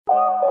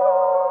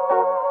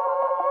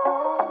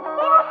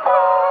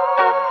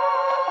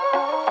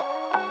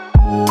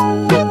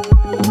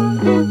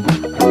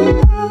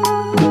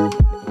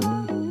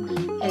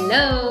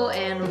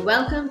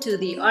to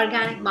the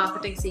Organic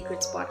Marketing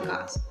Secrets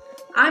podcast.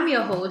 I'm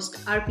your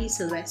host, RP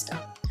Sylvester.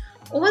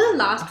 Over the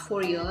last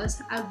 4 years,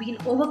 I've been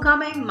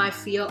overcoming my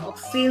fear of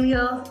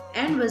failure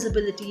and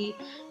visibility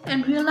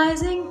and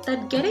realizing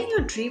that getting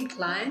your dream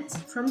clients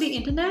from the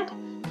internet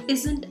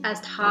isn't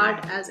as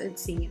hard as it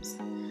seems.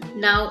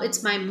 Now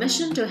it's my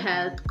mission to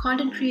help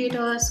content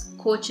creators,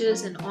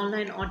 coaches, and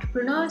online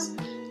entrepreneurs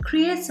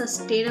create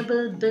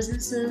sustainable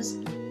businesses,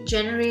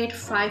 generate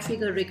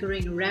 5-figure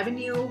recurring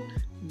revenue,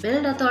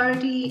 build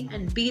authority,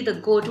 and be the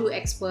go-to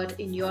expert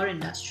in your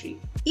industry.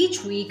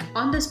 Each week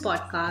on this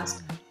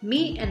podcast,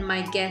 me and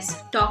my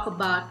guests talk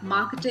about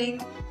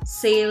marketing,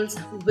 sales,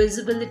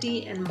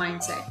 visibility, and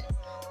mindset.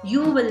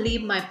 You will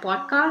leave my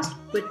podcast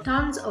with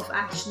tons of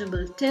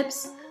actionable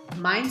tips,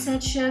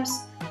 mindset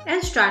shifts,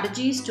 and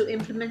strategies to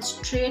implement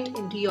straight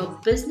into your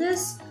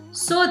business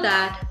so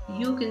that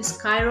you can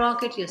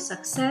skyrocket your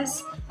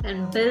success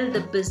and build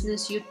the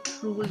business you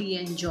truly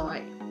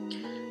enjoy.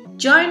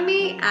 Join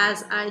me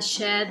as I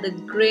share the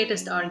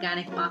greatest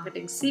organic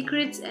marketing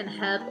secrets and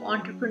help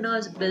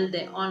entrepreneurs build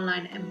their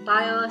online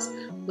empires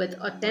with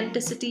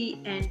authenticity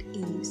and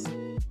ease.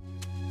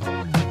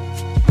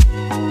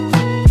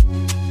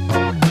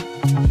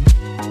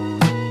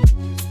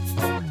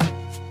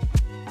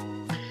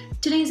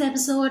 Today's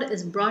episode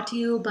is brought to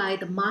you by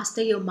the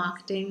Master Your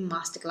Marketing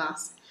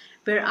Masterclass,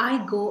 where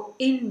I go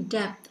in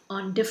depth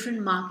on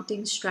different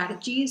marketing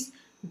strategies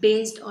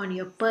based on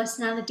your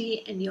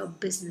personality and your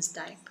business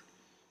type.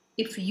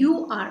 If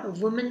you are a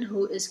woman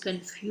who is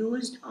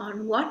confused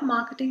on what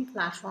marketing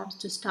platforms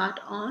to start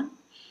on,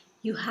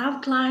 you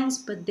have clients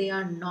but they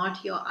are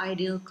not your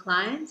ideal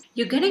clients,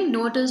 you're getting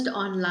noticed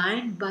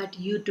online but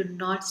you do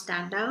not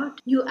stand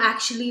out, you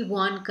actually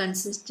want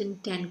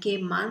consistent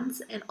 10K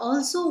months and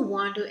also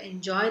want to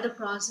enjoy the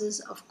process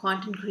of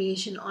content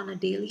creation on a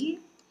daily,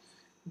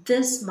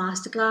 this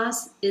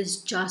masterclass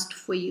is just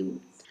for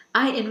you.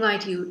 I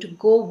invite you to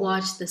go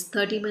watch this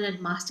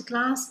 30-minute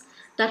masterclass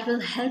that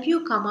will help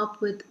you come up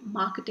with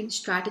marketing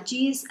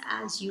strategies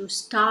as you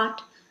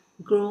start,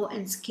 grow,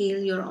 and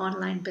scale your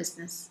online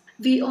business.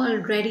 We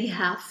already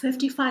have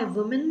 55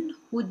 women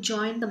who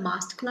joined the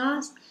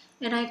masterclass,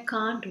 and I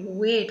can't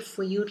wait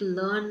for you to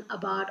learn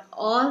about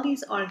all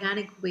these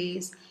organic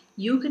ways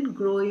you can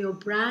grow your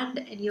brand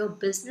and your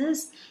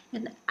business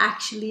and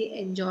actually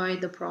enjoy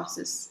the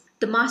process.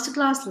 The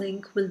masterclass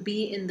link will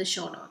be in the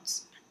show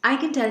notes. I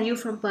can tell you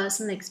from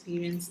personal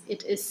experience,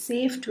 it is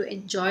safe to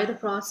enjoy the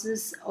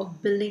process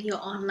of building your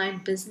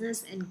online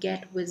business and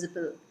get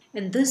visible.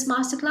 And this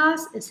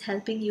masterclass is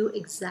helping you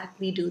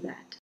exactly do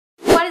that.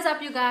 What is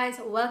up, you guys?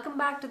 Welcome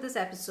back to this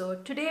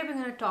episode. Today we're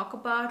going to talk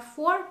about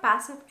 4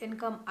 passive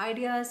income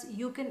ideas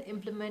you can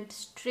implement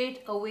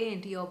straight away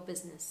into your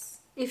business.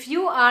 If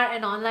you are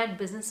an online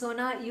business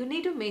owner, you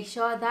need to make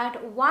sure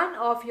that one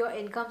of your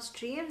income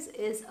streams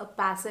is a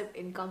passive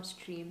income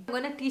stream. I'm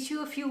going to teach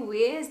you a few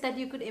ways that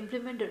you could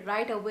implement it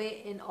right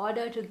away in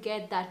order to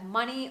get that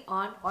money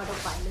on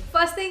autopilot.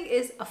 First thing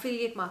is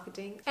affiliate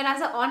marketing. And as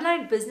an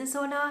online business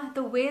owner,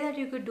 the way that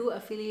you could do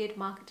affiliate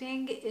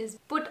marketing is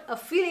put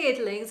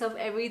affiliate links of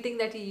everything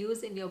that you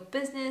use in your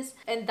business,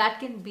 and that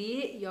can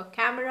be your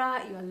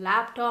camera, your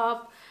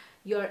laptop,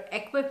 your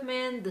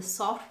equipment, the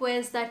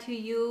softwares that you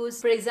use.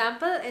 For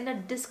example, in the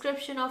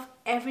description of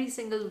every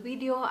single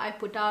video, I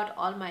put out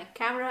all my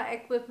camera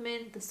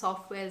equipment, the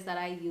softwares that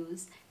I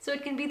use. So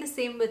it can be the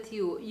same with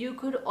you. You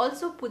could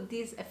also put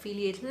these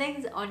affiliate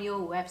links on your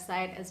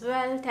website as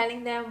well,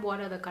 telling them what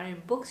are the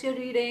current books you're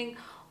reading,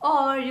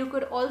 or you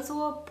could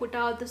also put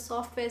out the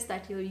softwares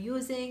that you're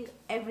using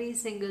every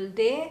single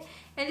day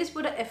and just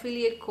put an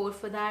affiliate code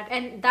for that.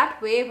 And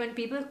that way, when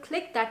people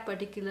click that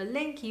particular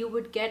link, you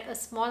would get a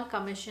small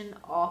commission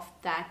off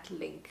that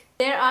link.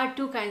 There are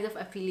 2 kinds of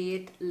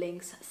affiliate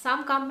links.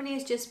 Some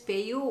companies just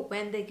pay you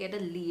when they get a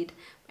lead,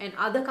 and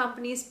other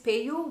companies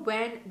pay you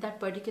when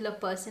that particular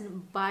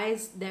person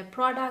buys their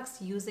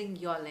products using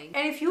your link.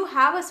 And if you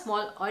have a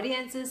small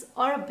audiences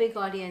or a big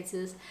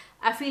audiences,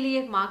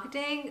 affiliate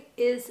marketing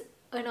is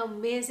an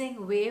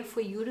amazing way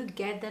for you to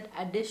get that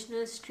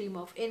additional stream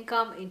of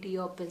income into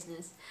your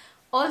business.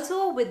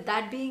 Also, with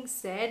that being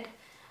said,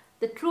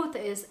 the truth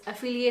is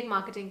affiliate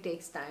marketing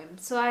takes time.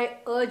 So I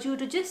urge you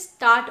to just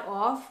start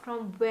off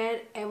from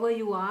wherever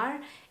you are,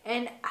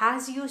 and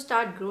as you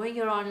start growing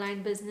your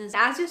online business,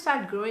 as you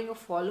start growing a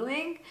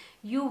following,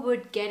 you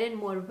would get in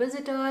more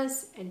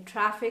visitors and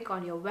traffic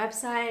on your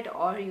website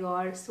or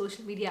your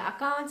social media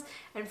accounts,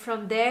 and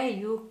from there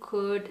you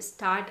could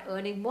start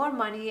earning more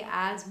money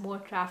as more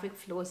traffic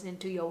flows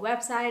into your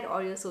website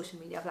or your social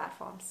media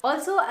platforms.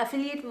 Also,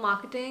 affiliate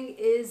marketing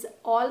is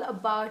all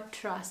about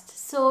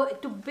trust. So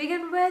to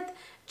begin with,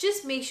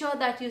 just make sure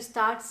that you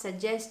start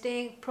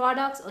suggesting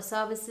products or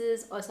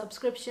services or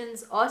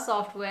subscriptions or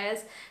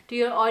softwares to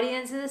your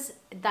audiences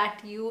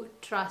that you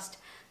trust.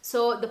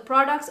 So the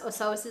products or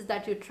services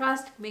that you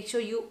trust, make sure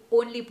you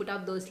only put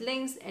up those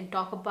links and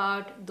talk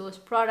about those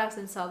products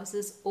and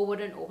services over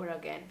and over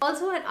again.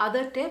 Also,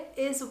 another tip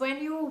is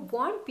when you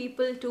want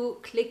people to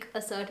click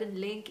a certain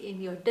link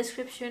in your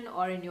description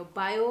or in your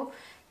bio,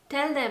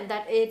 tell them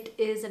that it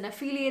is an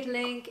affiliate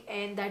link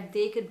and that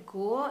they could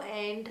go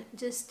and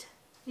just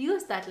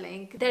use that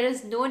link. There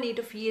is no need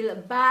to feel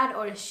bad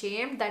or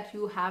ashamed that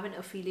you have an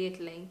affiliate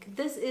link.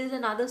 This is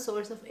another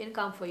source of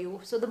income for you.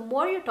 So the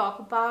more you talk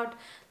about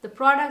the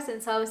products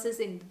and services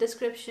in the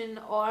description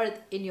or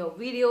in your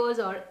videos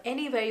or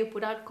anywhere you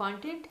put out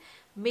content,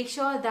 make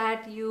sure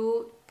that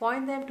you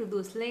point them to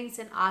those links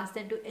and ask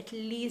them to at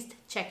least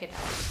check it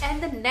out.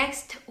 And the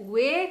next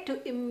way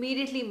to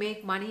immediately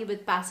make money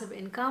with passive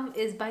income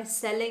is by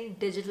selling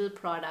digital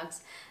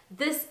products.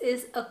 This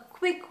is a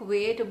quick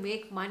way to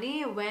make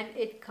money when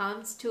it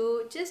comes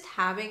to just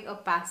having a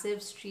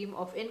passive stream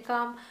of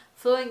income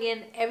flowing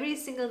in every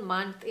single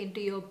month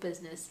into your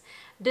business.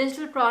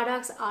 Digital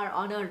products are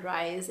on a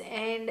rise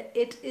and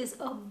it is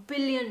a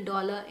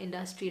billion-dollar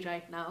industry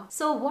right now.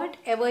 So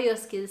whatever your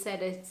skill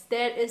set is,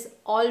 there is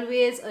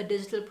always a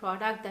digital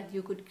product that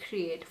you could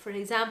create. For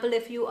example,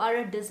 if you are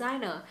a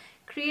designer,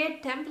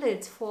 create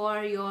templates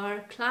for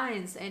your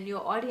clients and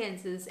your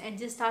audiences and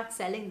just start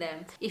selling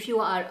them. If you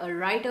are a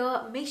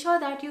writer, make sure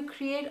that you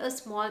create a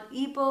small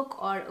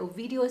ebook or a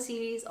video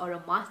series or a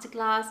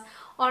masterclass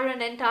or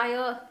an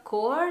entire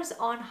course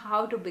on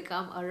how to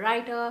become a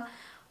writer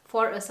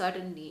for a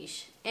certain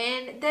niche.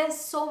 And there's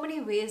so many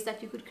ways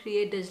that you could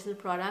create digital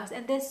products,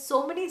 and there's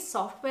so many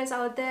softwares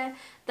out there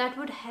that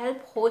would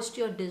help host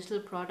your digital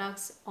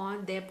products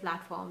on their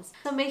platforms.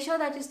 So make sure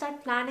that you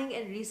start planning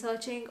and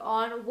researching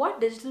on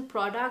what digital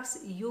products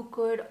you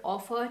could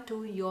offer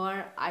to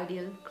your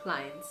ideal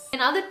clients.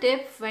 Another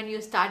tip when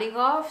you're starting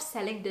off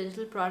selling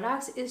digital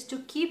products is to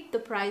keep the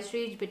price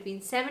range between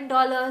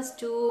 $7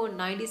 to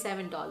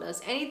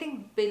 $97,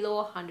 anything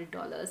below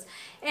 $100.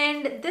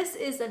 And this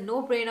is a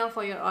no-brainer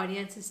for your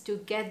audiences to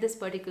get this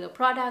particular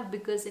product,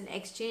 because in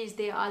exchange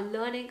they are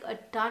learning a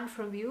ton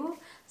from you.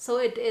 So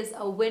it is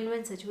a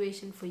win-win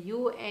situation for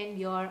you and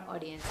your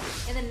audience.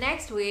 And the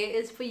next way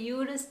is for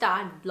you to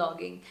start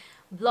blogging.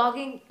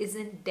 Blogging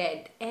isn't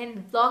dead,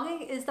 and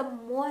blogging is the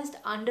most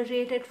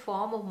underrated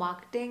form of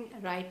marketing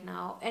right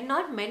now, and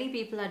not many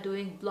people are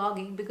doing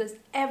blogging because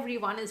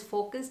everyone is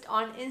focused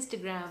on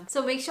Instagram.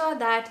 So make sure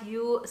that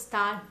you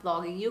start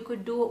blogging. You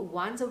could do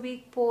once a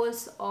week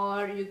posts,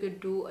 or you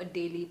could do a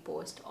daily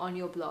post on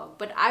your blog,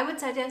 but I would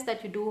suggest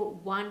that you do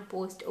one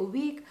post a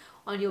week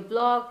on your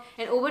blog,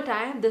 and over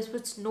time this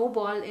would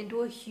snowball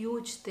into a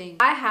huge thing.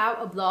 I have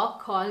a blog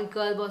called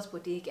Girl Boss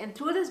Boutique, and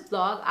through this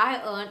blog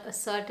I earn a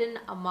certain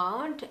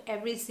amount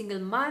every single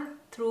month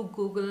through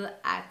Google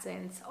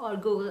AdSense or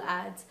Google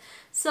Ads.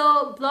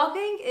 So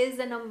blogging is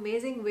an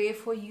amazing way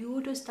for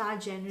you to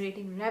start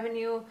generating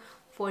revenue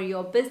for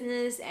your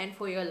business and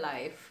for your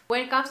life.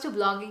 When it comes to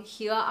blogging,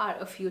 here are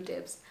a few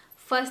tips.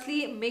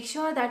 Firstly, make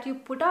sure that you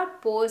put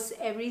out posts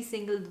every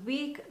single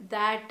week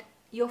that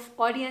your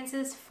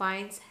audiences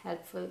finds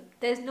helpful.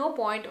 There's no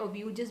point of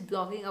you just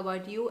blogging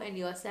about you and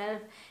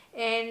yourself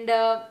and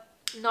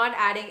not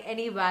adding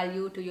any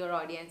value to your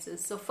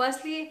audiences. So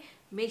firstly,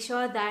 make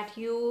sure that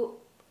you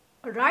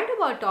write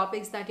about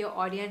topics that your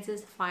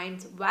audiences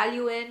finds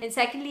value in, and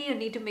secondly, you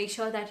need to make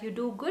sure that you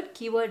do good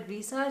keyword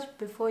research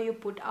before you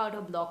put out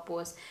a blog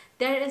post.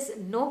 There is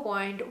no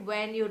point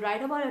when you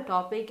write about a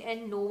topic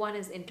and no one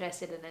is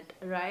interested in it,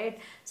 right?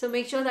 So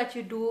make sure that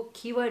you do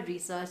keyword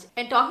research.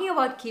 And talking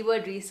about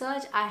keyword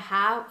research, I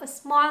have a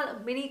small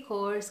mini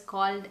course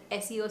called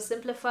SEO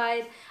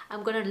Simplified.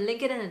 I'm gonna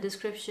link it in the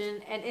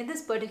description, and in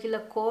this particular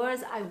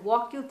course I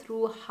walk you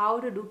through how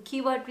to do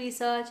keyword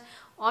research,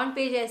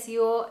 on-page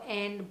SEO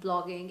and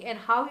blogging, and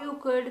how you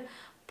could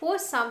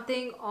post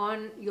something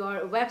on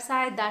your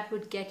website that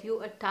would get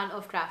you a ton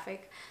of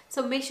traffic.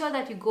 So make sure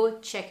that you go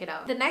check it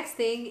out. The next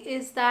thing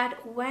is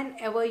that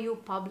whenever you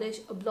publish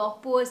a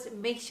blog post,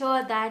 make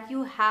sure that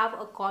you have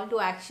a call to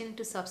action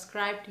to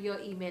subscribe to your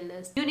email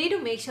list. You need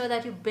to make sure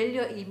that you build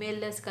your email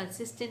list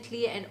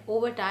consistently, and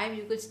over time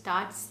you could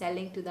start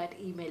selling to that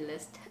email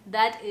list.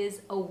 That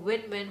is a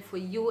win-win for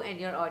you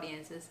and your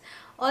audiences.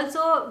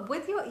 Also,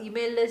 with your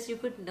email list, you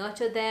could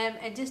nurture them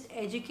and just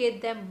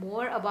educate them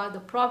more about the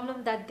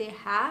problem that they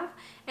have,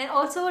 and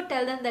also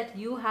tell them that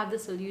you have the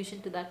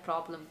solution to that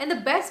problem. And the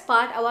best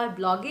part about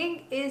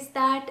blogging is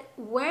that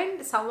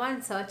when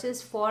someone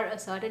searches for a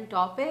certain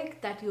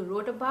topic that you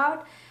wrote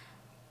about,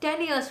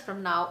 10 years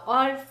from now,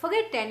 or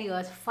forget 10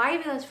 years,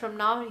 5 years from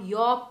now,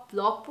 your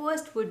blog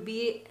post would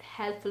be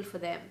helpful for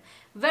them.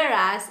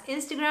 Whereas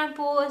Instagram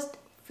post,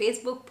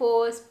 Facebook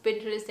posts,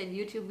 Pinterest and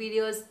YouTube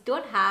videos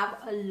don't have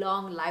a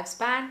long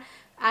lifespan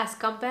as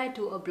compared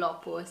to a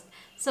blog post.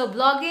 So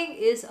blogging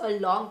is a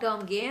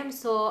long-term game,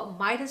 so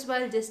might as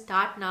well just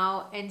start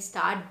now and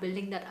start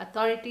building that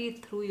authority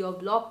through your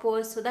blog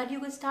posts so that you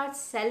can start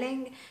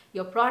selling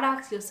your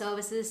products, your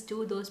services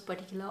to those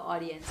particular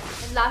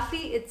audiences. And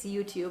lastly, it's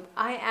YouTube.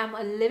 I am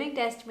a living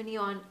testimony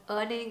on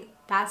earning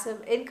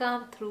passive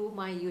income through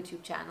my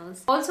YouTube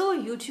channels. Also,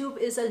 YouTube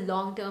is a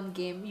long-term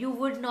game. You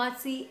would not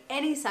see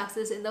any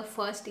success in the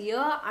first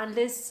year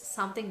unless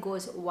something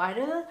goes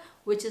viral,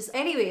 which is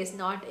anyways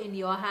not in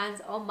your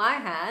hands or my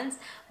hands.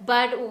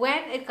 But But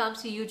when it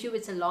comes to YouTube,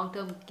 it's a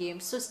long-term game.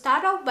 So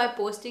start off by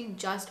posting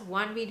just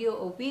one video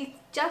a week,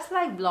 just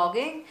like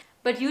blogging.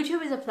 But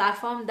YouTube is a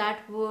platform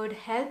that would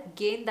help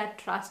gain that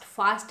trust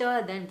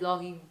faster than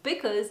blogging,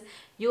 because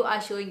you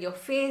are showing your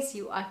face,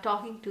 you are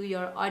talking to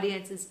your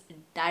audiences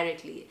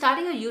directly.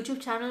 Starting a YouTube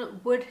channel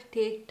would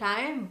take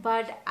time,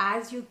 but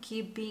as you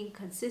keep being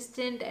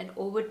consistent and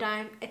over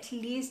time, at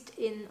least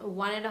in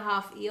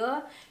 1.5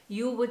 years,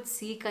 you would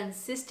see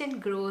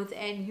consistent growth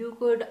and you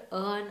could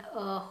earn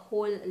a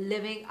whole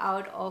living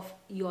out of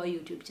your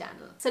YouTube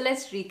channel. So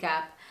let's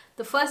recap.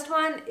 The first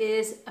one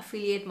is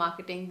affiliate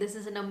marketing. This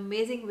is an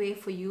amazing way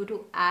for you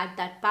to add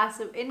that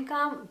passive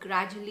income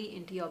gradually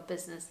into your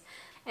business.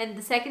 And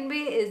the second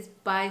way is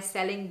by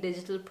selling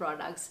digital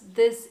products.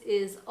 This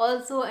is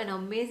also an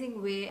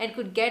amazing way and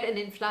could get an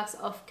influx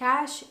of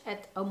cash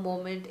at a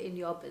moment in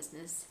your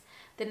business.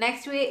 The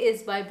next way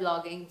is by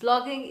blogging.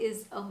 Blogging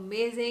is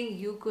amazing.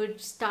 You could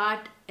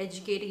start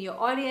educating your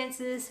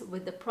audiences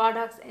with the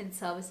products and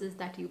services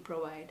that you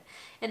provide.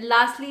 And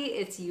lastly,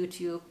 it's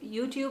YouTube.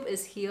 YouTube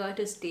is here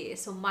to stay.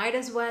 So might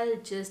as well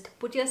just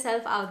put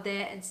yourself out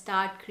there and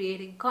start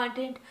creating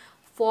content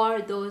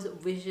for those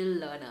visual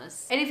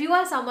learners. And if you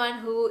are someone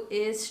who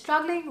is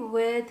struggling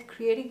with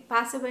creating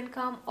passive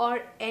income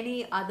or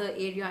any other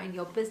area in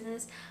your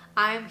business,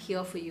 I am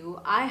here for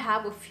you. I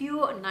have a few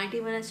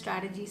 90-minute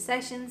strategy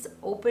sessions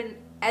open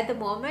at the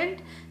moment,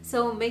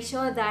 so make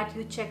sure that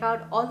you check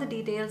out all the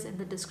details in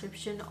the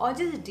description, or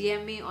just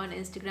DM me on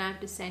Instagram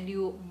to send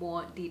you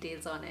more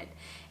details on it.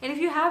 And if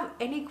you have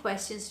any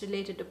questions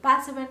related to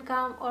passive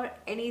income or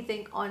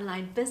anything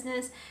online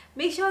business,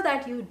 make sure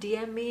that you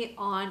DM me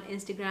on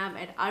Instagram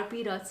at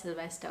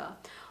rp.sylvester.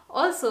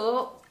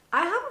 Also,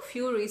 I have a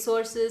few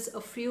resources,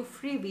 a few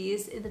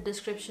freebies in the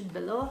description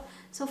below,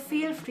 so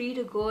feel free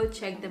to go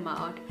check them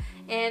out.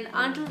 And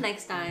until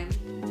next time,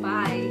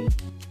 bye.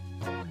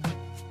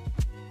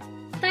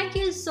 Thank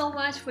you so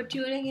much for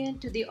tuning in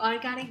to the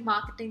Organic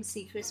Marketing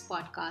Secrets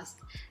podcast.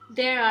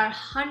 There are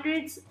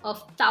hundreds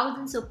of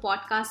thousands of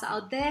podcasts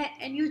out there,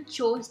 and you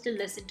chose to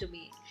listen to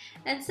me.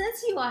 And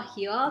since you are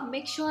here,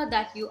 make sure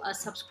that you are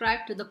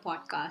subscribed to the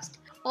podcast.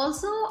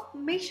 Also,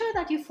 make sure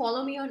that you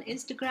follow me on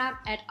Instagram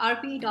at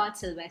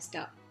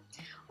rp.sylvester.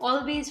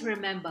 Always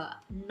remember,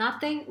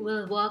 nothing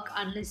will work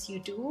unless you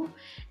do,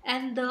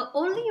 and the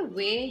only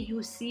way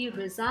you see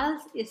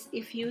results is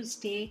if you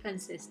stay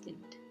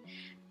consistent.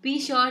 Be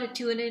sure to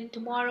tune in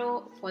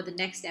tomorrow for the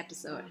next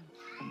episode.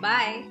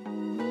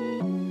 Bye!